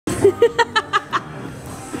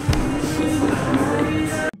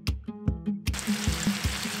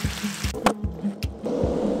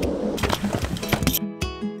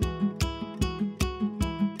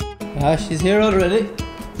Ah, she's here already.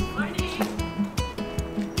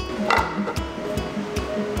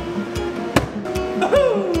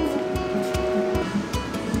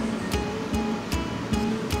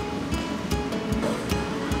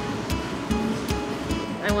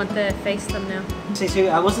 I want the face thumbnail. See,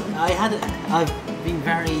 I've been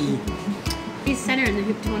very... He's center and the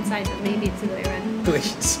hoop to one side, but maybe it's the other way around.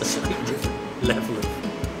 wish it's a slightly different level of...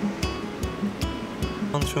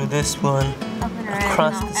 On through this one,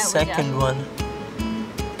 across the second one,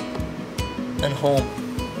 and home.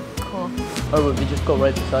 Cool. Or would we just go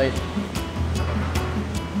right beside?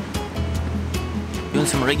 Doing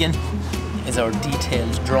some rigging is our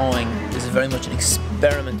detailed drawing. This is very much an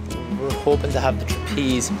experiment. We're hoping to have the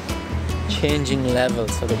trapeze changing level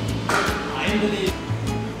so that...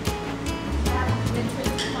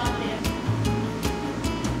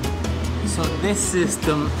 So this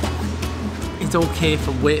system, it's okay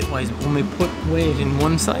for weight wise, but when we put weight in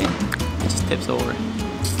one side, it just tips over.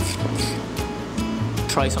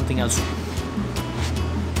 Try something else.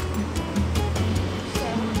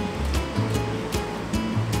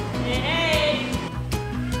 Hey!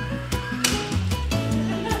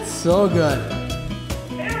 So good.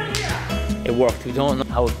 It worked. We don't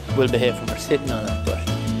know how it will behave when we're sitting on it, but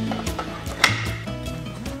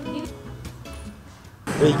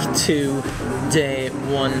week 2, day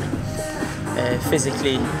 1.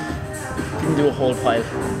 Physically, didn't do a whole pile.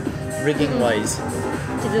 Rigging wise,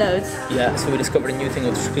 Did loads. yeah. So we discovered a new thing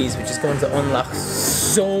with the trapeze, which is going to unlock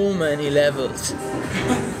so many levels.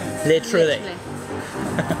 Literally.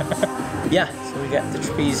 Yeah. So we get the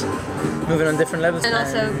trapeze moving on different levels. And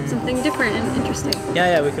also something different and interesting.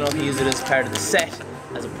 Yeah, we can also use it as part of the set,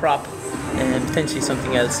 as a prop, and potentially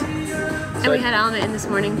something else. So And we had Alma in this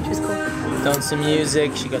morning, which was cool. done some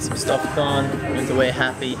music, she got some stuff done, went away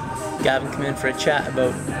happy. Gavin came in for a chat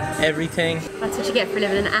about everything. That's what you get for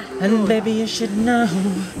living in Athlone. And baby, you should know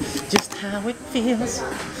just how it feels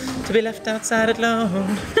to be left outside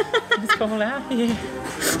alone. It's cold out here.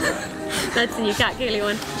 That's the new Cat Gailey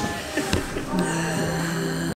one.